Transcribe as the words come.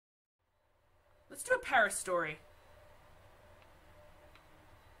Let's do a Paris story.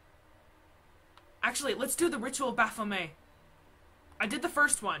 Actually, let's do the Ritual of Baphomet. I did the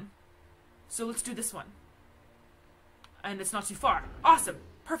first one, so let's do this one. And it's not too far. Awesome.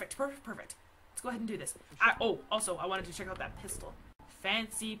 Perfect, perfect, perfect. Let's go ahead and do this. Oh, also, I wanted to check out that pistol.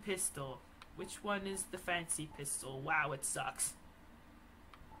 Fancy pistol. Which one is the fancy pistol? Wow, it sucks.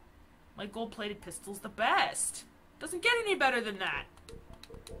 My gold-plated pistol's the best. Doesn't get any better than that.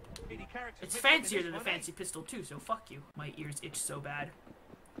 It's fancier than the fancy pistol, too, so fuck you. My ears itch so bad.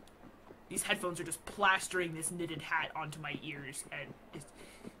 These headphones are just plastering this knitted hat onto my ears, and it's...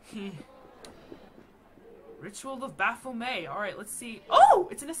 Ritual of Baphomet. Alright, let's see. Oh!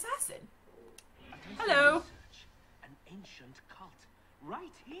 It's an assassin! Hello! An ancient cult.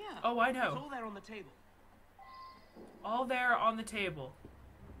 Right here. Oh, I know. It's all there on the table. All there on the table.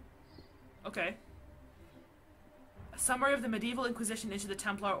 Okay. A summary of the medieval Inquisition into the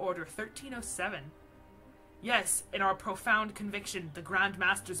Templar Order, 1307. Yes, in our profound conviction, the Grand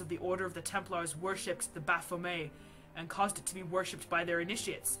Masters of the Order of the Templars worshipped the Baphomet and caused it to be worshipped by their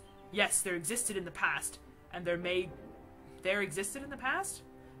initiates. Yes, there existed in the past, and there existed in the past?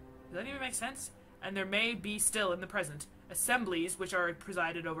 Does that even make sense? And there may be still in the present assemblies which are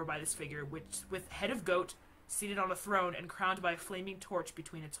presided over by this figure, which with head of goat, seated on a throne and crowned by a flaming torch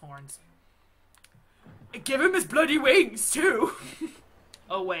between its horns. Give him his bloody wings, too!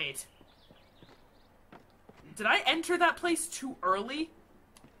 Oh, wait. Did I enter that place too early?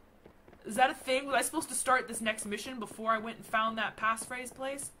 Is that a thing? Was I supposed to start this next mission before I went and found that passphrase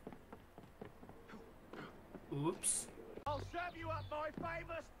place? Oops. I'll serve you up my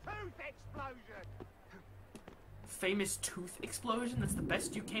famous tooth explosion! Famous tooth explosion? That's the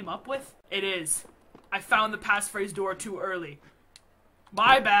best you came up with? It is. I found the passphrase door too early.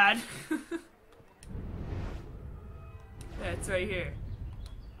 My bad. Yeah, it's right here.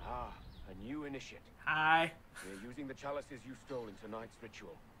 Ah, a new initiate. Hi. We're using the chalices you stole in tonight's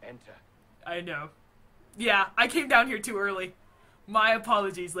ritual. Enter. I know. Yeah, I came down here too early. My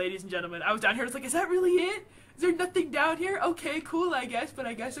apologies, ladies and gentlemen. I was down here, it's like, is that really it? Is there nothing down here? Okay, cool, I guess, but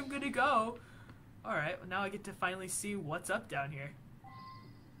I guess I'm gonna go. Alright, well now I get to finally see what's up down here.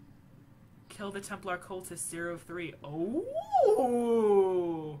 Kill the Templar cultist 03. Oh!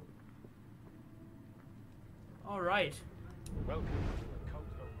 Alright. Welcome to the cult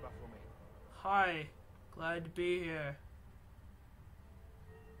of Baphomet. Hi. Glad to be here.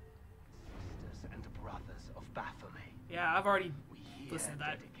 Sisters and brothers of Baphomet. Yeah, I've already We here listened to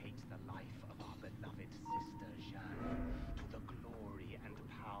that. dedicate the life of our beloved sister Jeanne to the glory and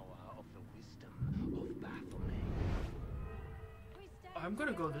power of the wisdom of Baphomet. I'm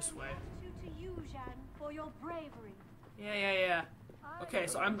gonna go this way. To you, Jeanne, for your bravery. Yeah. Okay,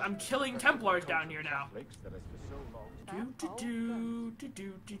 so I'm killing Templars down here now. Catholics that has for so long.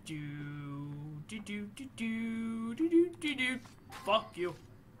 Fuck you.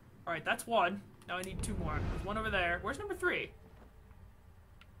 Alright, that's one. Now I need two more. There's one over there. Where's number 3?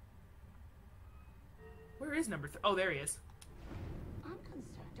 Where is number 3? Oh, there he is. I'm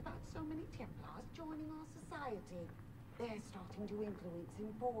concerned about so many Templars joining our society. They're starting to influence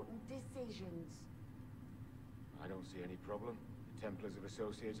important decisions. I don't see any problem. The Templars have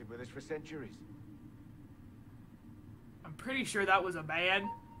associated with us for centuries. I'm pretty sure that was a man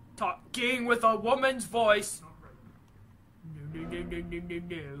talking with a woman's voice. No.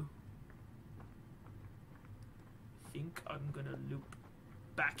 I think I'm gonna loop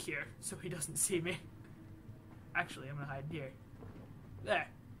back here so he doesn't see me. Actually, I'm gonna hide here. There.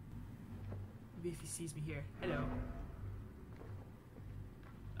 Maybe if he sees me here. Hello.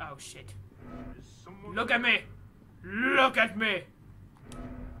 Oh shit. Look at me! Look at me!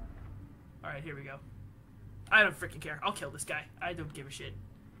 Alright, here we go. I don't freaking care. I'll kill this guy. I don't give a shit.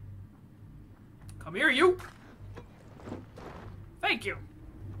 Come here, you! Thank you!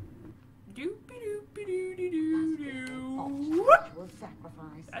 Ritual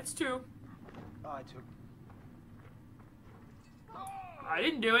sacrifice. That's 2. I took. I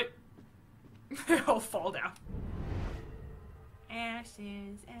didn't do it. They all fall down.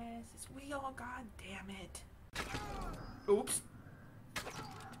 Ashes. We all, god damn it. Oops.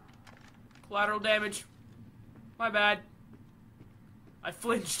 Collateral damage. My bad. I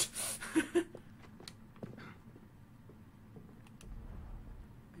flinched. I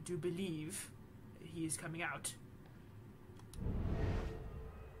do believe that he is coming out.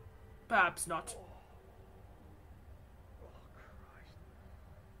 Perhaps not.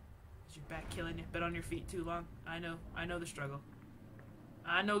 Is your back killing you? Been on your feet too long? I know the struggle.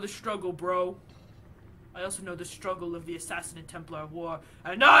 I know the struggle, bro. I also know the struggle of the Assassin and Templar War,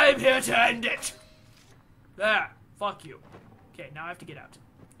 and I'm here to end it! There! Fuck you. Okay, now I have to get out.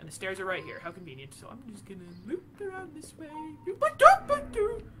 And the stairs are right here. How convenient. So I'm just gonna loop around this way.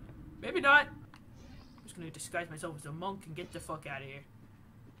 Maybe not. I'm just gonna disguise myself as a monk and get the fuck out of here.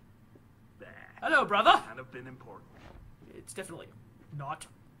 Hello, brother. Kind of been important. It's definitely not.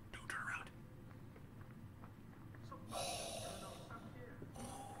 Don't turn around.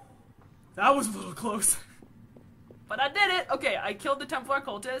 That was a little close. But I did it! Okay, I killed the Templar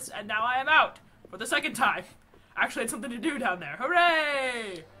cultist, and now I am out. For the second time. I actually had something to do down there.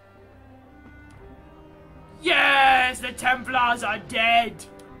 Hooray! Yes! The Templars are dead!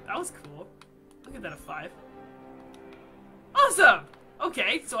 That was cool. Look at that, a 5. Awesome!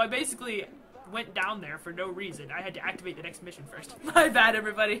 Okay, so I basically went down there for no reason. I had to activate the next mission first. My bad,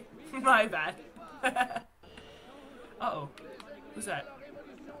 everybody. My bad. Uh-oh. Who's that?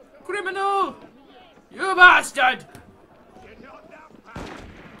 Criminal! You bastard!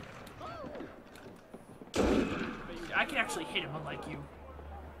 I can actually hit him, unlike you.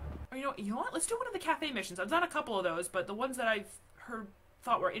 Or you know what? Let's do one of the cafe missions. I've done a couple of those, but the ones that I've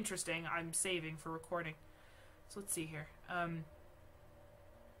thought were interesting, I'm saving for recording. So let's see here.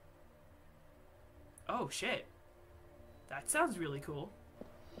 Oh, shit. That sounds really cool.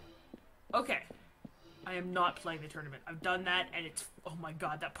 Okay. I am not playing the tournament. I've done that, and it's... Oh my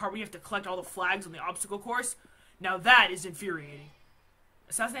god, that part where you have to collect all the flags on the obstacle course? Now that is infuriating.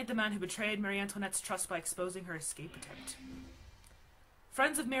 Assassinate the man who betrayed Marie Antoinette's trust by exposing her escape attempt.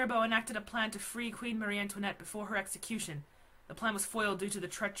 Friends of Mirabeau enacted a plan to free Queen Marie Antoinette before her execution. The plan was foiled due to the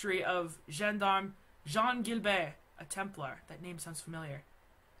treachery of gendarme Jean Gilbert, a Templar. That name sounds familiar.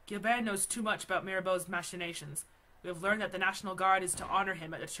 Gilbert knows too much about Mirabeau's machinations. We have learned that the National Guard is to honor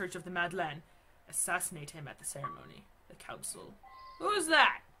him at the Church of the Madeleine. Assassinate him at the ceremony. The council. Who's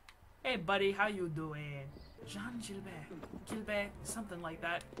that? Hey, buddy, how you doing? Jean Gilbert. Gilbert, something like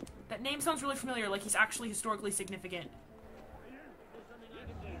that. That name sounds really familiar, like he's actually historically significant.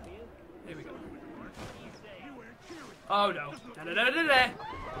 There we go. Oh no. Da-da-da-da-da.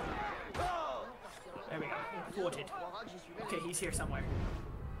 There we go. Thwarted. Okay, he's here somewhere.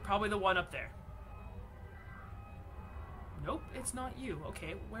 Probably the one up there. Nope, it's not you.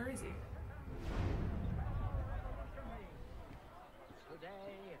 Okay, where is he?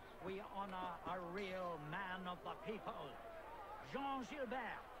 Today, we honor a real man of the people, Jean Gilbert.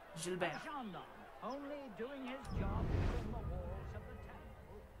 Gilbert. A gendarme, only doing his job within the walls of the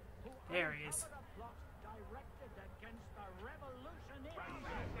temple. There he is. A plot directed against the revolutionaries.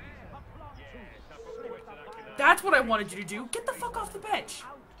 A plot to slip the fire That's what I wanted you to do. Get the fuck off the bench.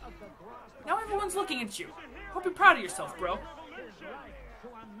 out of the grasp Now everyone's looking at you. Hope you're proud of yourself, bro. of his right to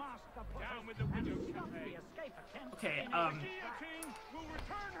unmask the puppet and stop the escape attempt. Okay, Guillotine will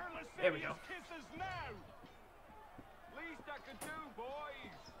return her there we go. lascivious kisses now. Least I could do,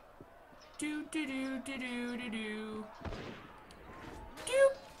 boys. Do do do do do do do.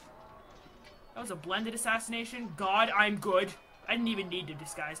 Doop. That was a blended assassination. God, I'm good. I didn't even need to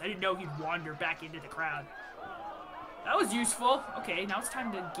disguise. I didn't know he'd wander back into the crowd. That was useful. Okay, now it's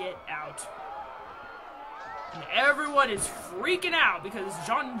time to get out. And everyone is freaking out because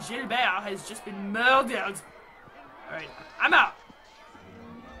Jean Gilbert has just been murdered. Alright, I'm out.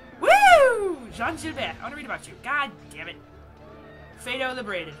 Woo! Jean Gilbert. I want to read about you. God damn it. Fado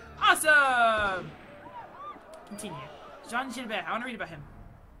liberated. Awesome! Continue. Jean Gilbert. I want to read about him.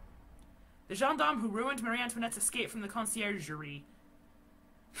 The gendarme who ruined Marie Antoinette's escape from the conciergerie.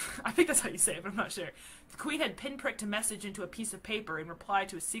 I think that's how you say it, but I'm not sure. The queen had pinpricked a message into a piece of paper in reply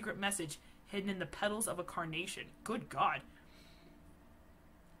to a secret message hidden in the petals of a carnation. Good God.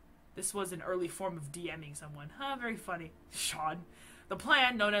 This was an early form of DMing someone. Huh, very funny. Sean. The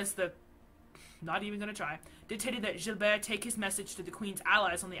plan, known as the... Not even gonna try. Dictated that Gilbert take his message to the queen's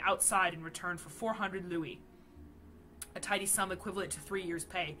allies on the outside in return for 400 louis. A tidy sum equivalent to 3 years'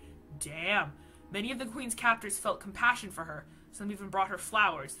 pay. Damn. Many of the queen's captors felt compassion for her. Some even brought her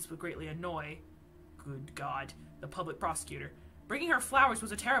flowers. This would greatly annoy... Good God. The public prosecutor. Bringing her flowers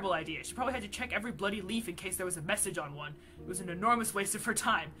was a terrible idea. She probably had to check every bloody leaf in case there was a message on one. It was an enormous waste of her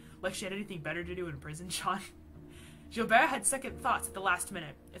time. Like she had anything better to do in prison, Sean. Gilbert had second thoughts at the last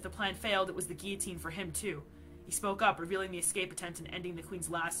minute. If the plan failed, it was the guillotine for him, too. He spoke up, revealing the escape attempt and ending the queen's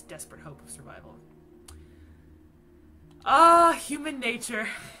last desperate hope of survival. Ah, human nature.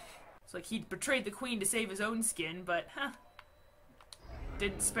 It's like he'd betrayed the queen to save his own skin, but,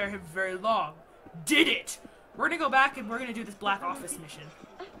 didn't spare him very long. Did it! We're gonna go back and we're gonna do this Black Office mission.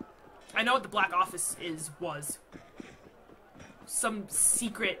 I know what the Black Office was. Some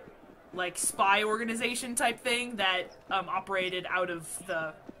secret, like, spy organization type thing that, operated out of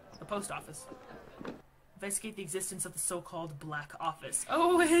the post office. Investigate the existence of the so-called Black Office.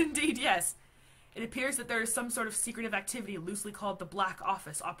 Oh, indeed, yes. It appears that there is some sort of secretive activity loosely called the Black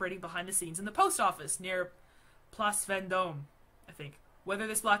Office operating behind the scenes in the post office near Place Vendôme, I think. Whether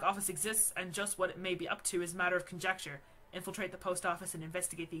this Black Office exists and just what it may be up to is a matter of conjecture. Infiltrate the post office and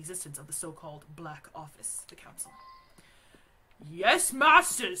investigate the existence of the so-called Black Office, the council. Yes,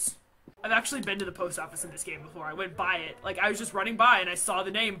 masters! I've actually been to the post office in this game before. I went by it. Like, I was just running by and I saw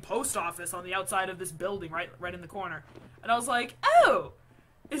the name post office on the outside of this building right in the corner. And I was like, oh!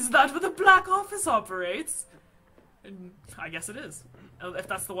 Is that where the Black Office operates? And I guess it is. If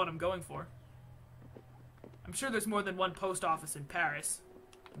that's the one I'm going for. I'm sure there's more than one post office in Paris.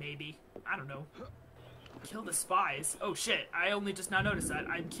 Maybe. I don't know. Kill the spies? Oh shit, I only just now noticed that.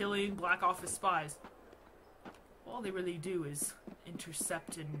 I'm killing Black Office spies. All they really do is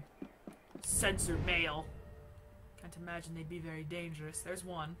intercept and censor mail. Can't imagine they'd be very dangerous. There's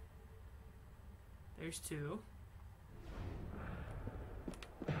one. There's two.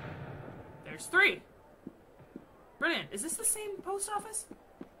 There's three. Brilliant. Is this the same post office?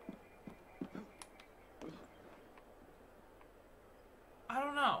 I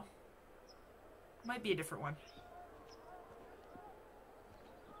don't know. Might be a different one.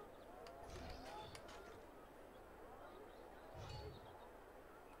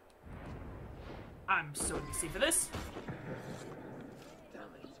 I'm so busy for this.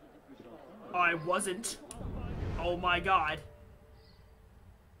 I wasn't. Oh my god.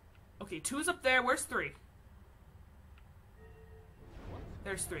 Okay, 2 is up there. Where's 3?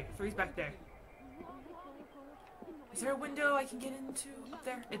 There's 3. 3's back there. Is there a window I can get into up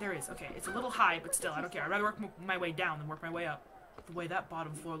there? There is. Okay, it's a little high, but still, I don't care. I'd rather work my way down than work my way up. The way that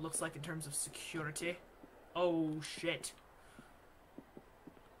bottom floor looks like in terms of security. Oh, shit.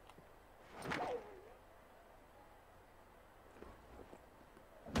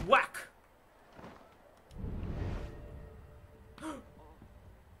 Whack!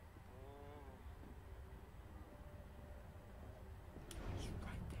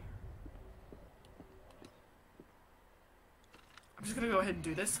 I'm just gonna go ahead and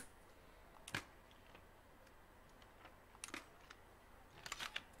do this.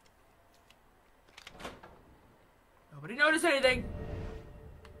 Nobody noticed anything.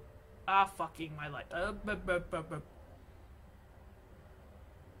 Ah, fucking my life.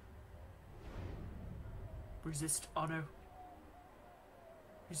 Resist, Arno.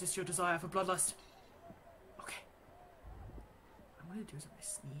 Resist your desire for bloodlust. Okay. What I'm gonna do is I'm gonna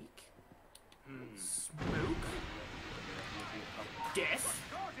sneak. Smoke. Death.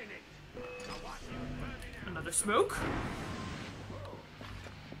 Another smoke.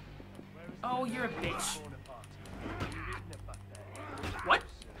 Oh, you're a bitch. What?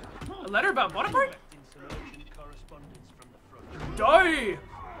 A letter about Bonaparte? Die!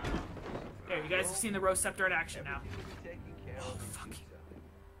 There, you guys have seen the Rose Scepter in action now. Oh, fuck.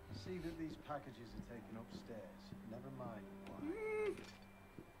 See that these packages are taken upstairs. Never mind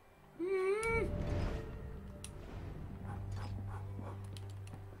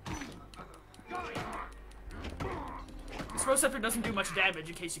This Rose Scepter doesn't do much damage,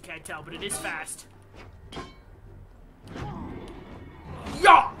 in case you can't tell, but it is fast.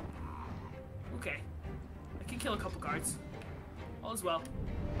 Yeah! Okay. I can kill a couple guards. All is well.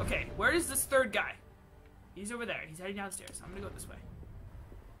 Okay, where is this third guy? He's over there. He's heading downstairs. I'm gonna go this way.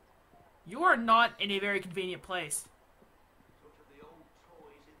 You are not in a very convenient place.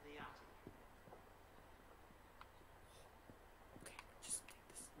 Okay, just take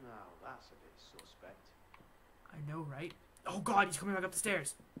this. Now that's a bit suspect. I know, right? Oh god, he's coming back up the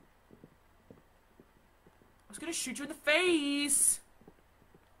stairs. I was gonna shoot you in the face!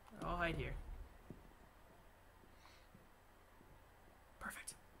 I'll hide here.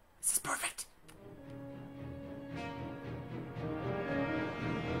 Perfect. This is perfect!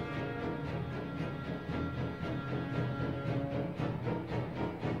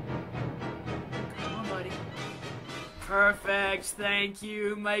 Come on, buddy. Perfect, thank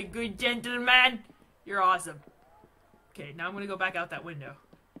you, my good gentleman! You're awesome. Okay, now I'm gonna go back out that window.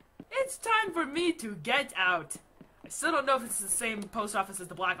 It's time for me to get out! I still don't know if it's the same post office as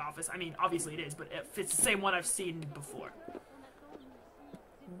the Black Office. I mean, obviously it is, but if it's the same one I've seen before.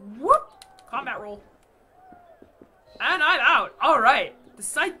 Whoop! Combat roll. And I'm out! Alright! The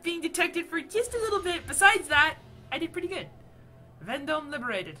site being detected for just a little bit. Besides that, I did pretty good. Vendôme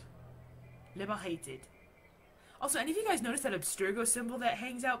liberated. Liberated. Also, any of you guys notice that Abstergo symbol that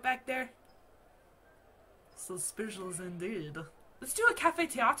hangs out back there? Suspicious indeed. Let's do a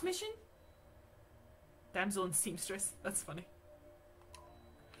Café Théâtre mission? Damsel and Seamstress. That's funny.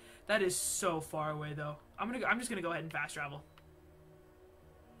 That is so far away, though. I'm just gonna go ahead and fast travel.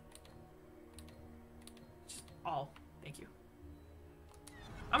 Just all. Thank you.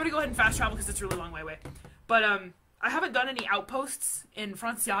 I'm gonna go ahead and fast travel because it's a really long way away. But, I haven't done any outposts in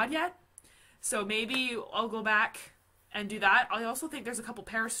Franciade yet. So maybe I'll go back and do that. I also think there's a couple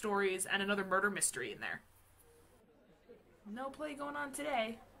Paris stories and another murder mystery in there. No play going on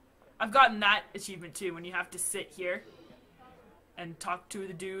today. I've gotten that achievement too, when you have to sit here and talk to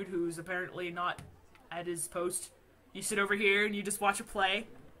the dude who's apparently not at his post. You sit over here and you just watch a play.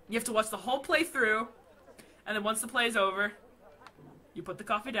 You have to watch the whole play through, and then once the play is over, you put the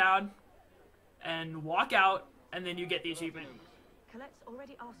coffee down and walk out, and then you get the achievement. Colette's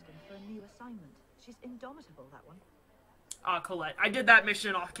already asking for a new assignment. She's indomitable, that one. Colette. I did that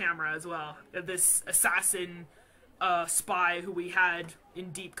mission off camera as well. This assassin spy who we had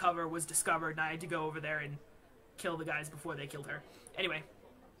in deep cover was discovered, and I had to go over there and kill the guys before they killed her. Anyway.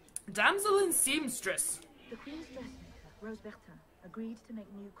 Damsel in seamstress. The Queen's dressmaker, Rose Bertin, agreed to make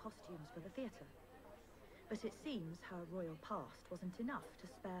new costumes for the theatre. But it seems her royal past wasn't enough to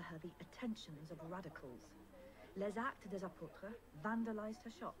spare her the attentions of radicals. Les Actes des Apôtres vandalized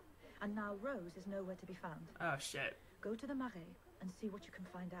her shop, and now Rose is nowhere to be found. Oh, shit. Go to the Marais and see what you can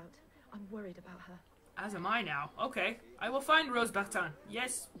find out. I'm worried about her. As am I now. Okay. I will find Rose Bertin.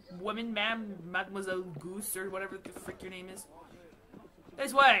 Yes, woman, ma'am, Mademoiselle Goose, or whatever the frick your name is.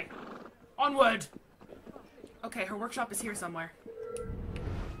 This way! Onward! Okay, her workshop is here somewhere.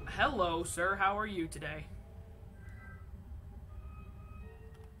 Hello, sir. How are you today?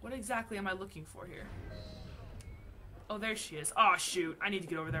 What exactly am I looking for here? Oh, there she is. Oh, shoot. I need to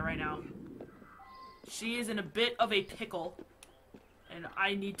get over there right now. She is in a bit of a pickle, and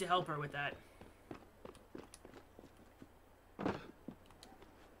I need to help her with that.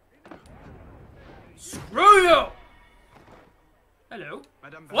 Screw you! Hello.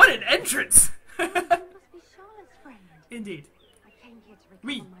 What an entrance! Must be Charlotte's friend. Indeed. I came here to recover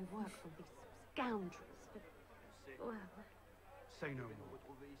Oui. my work from these scoundrels, but... well... Say no more.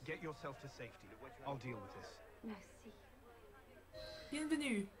 Get yourself to safety. I'll deal with this. Merci.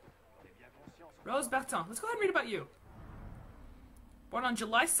 Bienvenue. Rose Bertin. Let's go ahead and read about you. Born on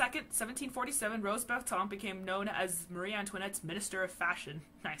July 2nd, 1747, Rose Bertin became known as Marie Antoinette's Minister of Fashion.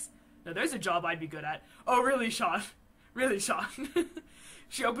 Nice. Now there's a job I'd be good at. Oh, really, Sean? Really, Sean?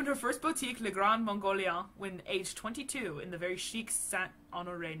 She opened her first boutique, Le Grand Mongolien, when aged 22 in the very chic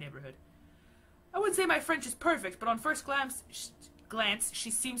Saint-Honoré neighborhood. I wouldn't say my French is perfect, but on first glance,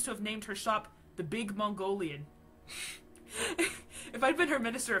 she seems to have named her shop the Big Mongolian. If I'd been her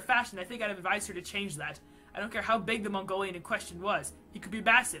Minister of Fashion, I think I'd have advised her to change that. I don't care how big the Mongolian in question was. He could be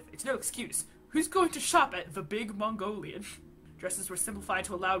massive. It's no excuse. Who's going to shop at the Big Mongolian? Dresses were simplified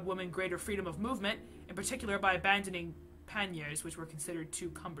to allow women greater freedom of movement, in particular by abandoning panniers, which were considered too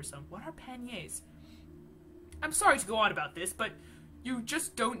cumbersome. What are panniers? I'm sorry to go on about this, but you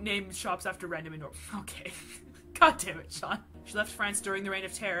just don't name shops after random and okay. God damn it, Sean. She left France during the Reign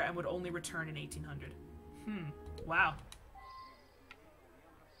of Terror and would only return in 1800. Wow.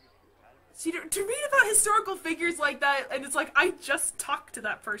 See, to read about historical figures like that, and it's like, I just talked to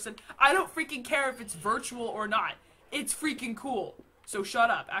that person. I don't freaking care if it's virtual or not. It's freaking cool. So shut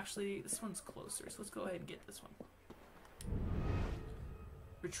up. Actually, this one's closer, so let's go ahead and get this one.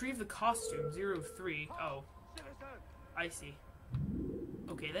 Retrieve the costume, 0 of 3. Oh. I see.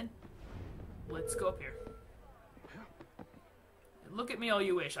 Okay then. Let's go up here. Look at me all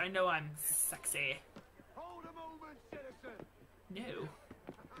you wish. I know I'm sexy. Hold a moment, citizen. No.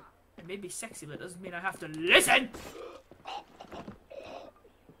 I may be sexy, but it doesn't mean I have to listen!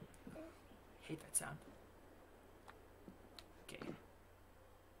 Hate that sound. Okay.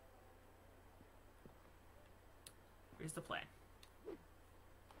 Here's the plan.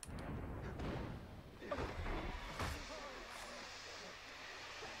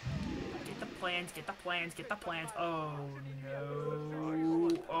 Get the plans, get the plans, get the plans. Oh no.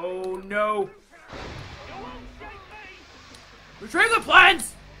 Oh no. Retrieve the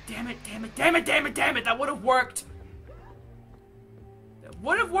plans! Damn it, damn it, damn it, damn it, damn it! That would have worked! That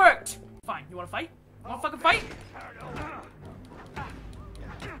would have worked! Fine, you wanna fight? You wanna fucking fight?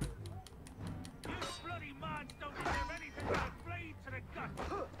 You bloody man don't deserve anything but a blade to the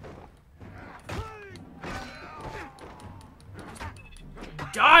gut.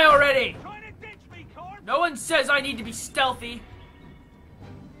 Die already! Trying to ditch me, Corp? No one says I need to be stealthy.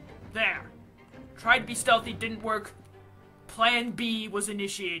 There. Tried to be stealthy, didn't work. Plan B was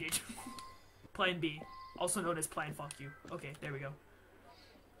initiated. Plan B. Also known as Plan Fuck You. Okay, there we go.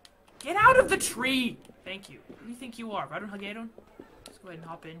 Get out of the tree! Thank you. Who do you think you are? Radon? Let's go ahead and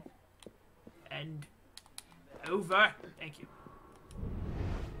hop in. And... over. Thank you.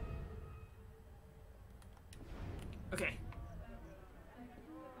 Okay.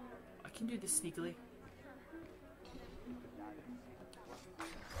 I can do this sneakily.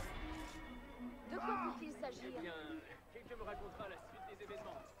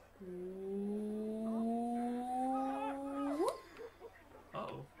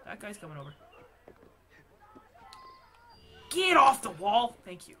 Uh-oh, that guy's coming over. Get off the wall!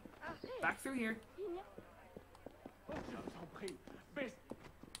 Thank you. Back through here.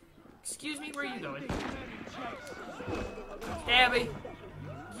 Excuse me, where are you going? Stabby!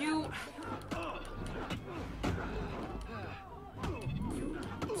 You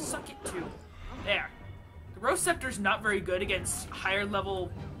suck it too. There. The Rose Scepter's not very good against higher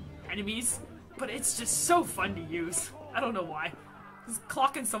level enemies, but it's just so fun to use. I don't know why. Just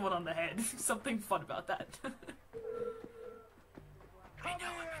clocking someone on the head. Something fun about that. I know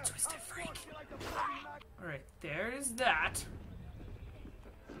I'm a twisted freak. Alright, there's that.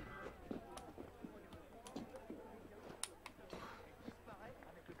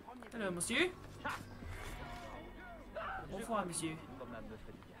 Hello, monsieur. Au revoir, monsieur.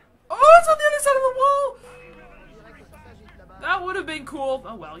 Oh, it's on the other side of the wall! That would have been cool.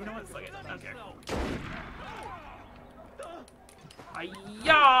 Oh well, you know what? Fuck it. I don't care.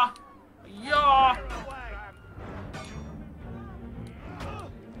 Hi-ya! Hi-ya!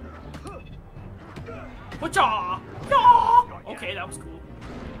 Whatcha? Ya! Okay, that was cool.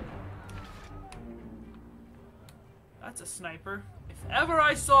 That's a sniper. If ever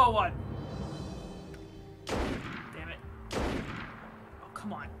I saw one. Damn it. Oh,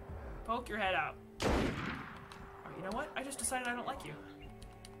 come on. Poke your head out. Alright, you know what? I just decided I don't like you.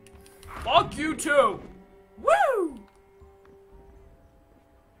 Fuck you too! Woo!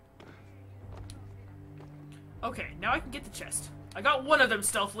 Okay, now I can get the chest. I got one of them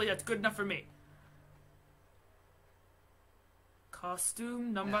stealthily, that's good enough for me.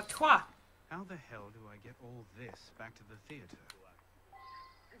 Costume number 3. How the hell do I get all this back to the theater?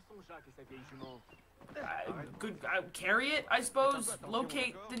 Carry it, I suppose.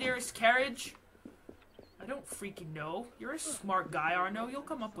 Locate the nearest carriage. I don't freaking know. You're a smart guy, Arno. You'll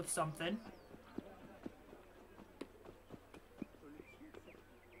come up with something.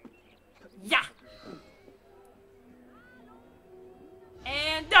 Yeah!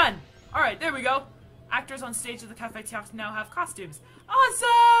 And done! Alright, there we go. Actors on stage at the Café Théâtre now have costumes.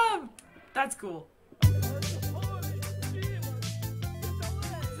 Awesome! That's cool. Is it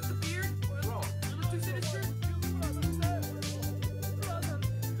the beard? It looks too sinister?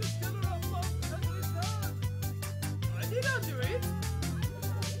 I did not do it.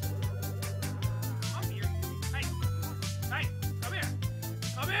 Come here. Hey. Hey, come here.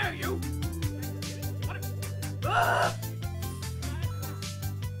 Come here, you. What? Ah!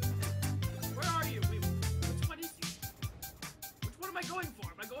 Where are you? Wait, which one is you? Which one am I going